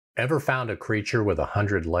Ever found a creature with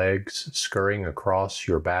 100 legs scurrying across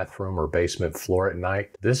your bathroom or basement floor at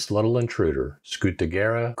night? This little intruder,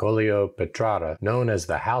 Scutigera coleopetrata, known as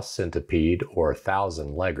the house centipede or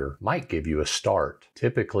thousand-legger, might give you a start.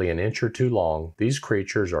 Typically an inch or two long, these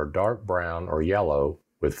creatures are dark brown or yellow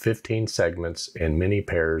with 15 segments and many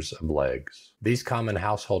pairs of legs. These common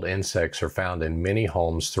household insects are found in many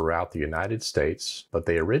homes throughout the United States, but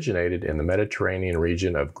they originated in the Mediterranean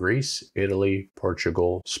region of Greece, Italy,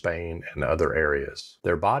 Portugal, Spain, and other areas.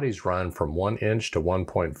 Their bodies run from 1 inch to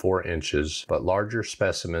 1.4 inches, but larger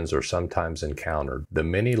specimens are sometimes encountered. The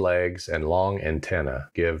many legs and long antennae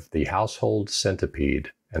give the household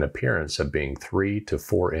centipede an appearance of being 3 to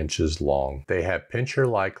 4 inches long. They have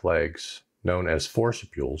pincher-like legs, known as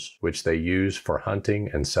forcipules, which they use for hunting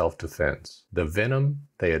and self-defense. The venom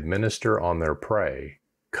they administer on their prey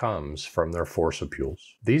comes from their forcipules.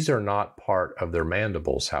 These are not part of their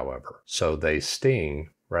mandibles, however, so they sting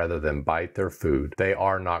rather than bite their food. They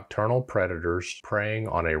are nocturnal predators, preying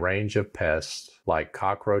on a range of pests like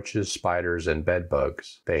cockroaches, spiders, and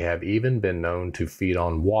bedbugs. They have even been known to feed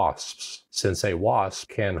on wasps. Since a wasp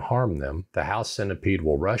can harm them, the house centipede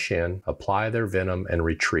will rush in, apply their venom, and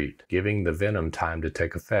retreat, giving the venom time to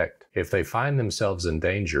take effect. If they find themselves in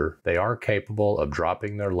danger, they are capable of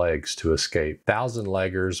dropping their legs to escape.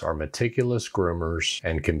 Thousand-leggers are meticulous groomers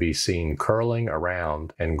and can be seen curling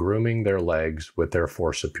around and grooming their legs with their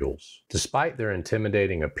forcipules. Despite their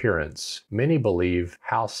intimidating appearance, many believe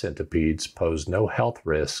house centipedes pose no health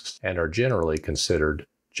risks and are generally considered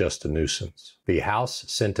just a nuisance. The house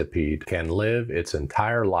centipede can live its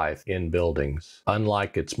entire life in buildings,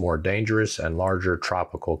 unlike its more dangerous and larger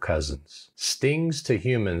tropical cousins. Stings to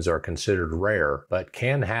humans are considered rare, but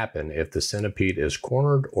can happen if the centipede is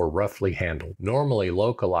cornered or roughly handled. Normally,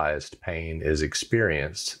 localized pain is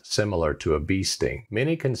experienced similar to a bee sting.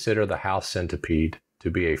 Many consider the house centipede to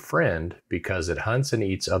be a friend because it hunts and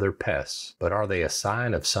eats other pests, but are they a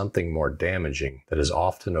sign of something more damaging that is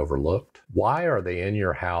often overlooked? Why are they in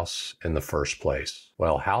your house in the first place?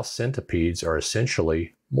 Well, house centipedes are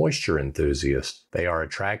essentially moisture enthusiasts. They are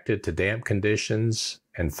attracted to damp conditions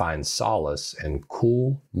and find solace in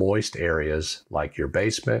cool, moist areas like your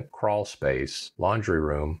basement, crawl space, laundry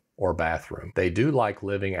room, or bathroom. They do like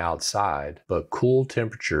living outside, but cool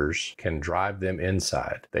temperatures can drive them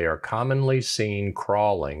inside. They are commonly seen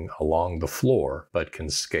crawling along the floor, but can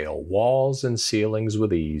scale walls and ceilings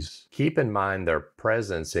with ease. Keep in mind their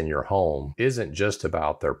presence in your home isn't just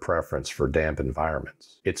about their preference for damp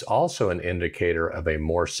environments. It's also an indicator of a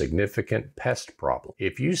more significant pest problem.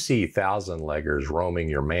 If you see thousand-leggers roaming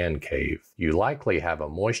your man cave, you likely have a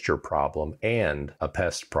moisture problem and a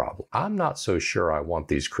pest problem. I'm not so sure I want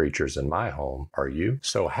these creatures in my home, are you?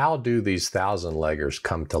 So how do these thousand-leggers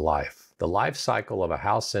come to life? The life cycle of a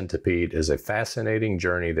house centipede is a fascinating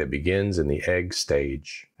journey that begins in the egg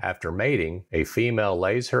stage. After mating, a female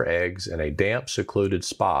lays her eggs in a damp, secluded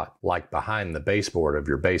spot, like behind the baseboard of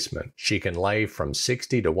your basement. She can lay from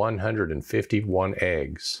 60 to 151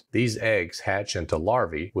 eggs. These eggs hatch into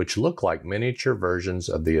larvae, which look like miniature versions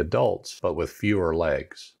of the adults, but with fewer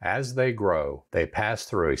legs. As they grow, they pass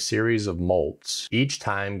through a series of molts, each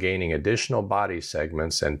time gaining additional body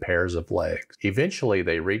segments and pairs of legs. Eventually,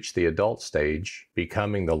 they reach the adult stage,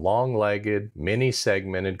 becoming the long-legged,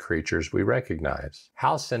 many-segmented creatures we recognize.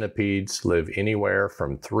 House centipedes live anywhere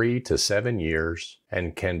from 3 to 7 years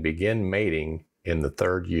and can begin mating in the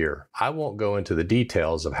 3rd year. I won't go into the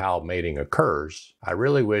details of how mating occurs. I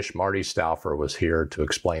really wish Marty Stauffer was here to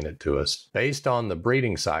explain it to us. Based on the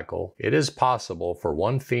breeding cycle, it is possible for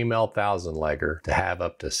one female thousand-legger to have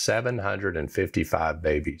up to 755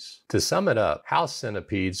 babies. To sum it up, house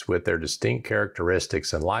centipedes with their distinct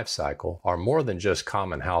characteristics and life cycle are more than just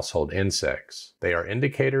common household insects. They are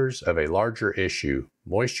indicators of a larger issue: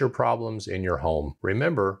 moisture problems in your home.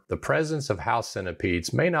 Remember, the presence of house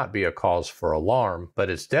centipedes may not be a cause for alarm, but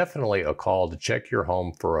it's definitely a call to check your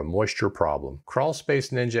home for a moisture problem. Crawl Space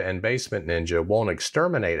Ninja and Basement Ninja won't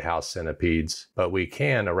exterminate house centipedes, but we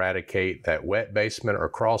can eradicate that wet basement or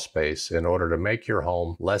crawl space in order to make your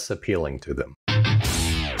home less appealing to them.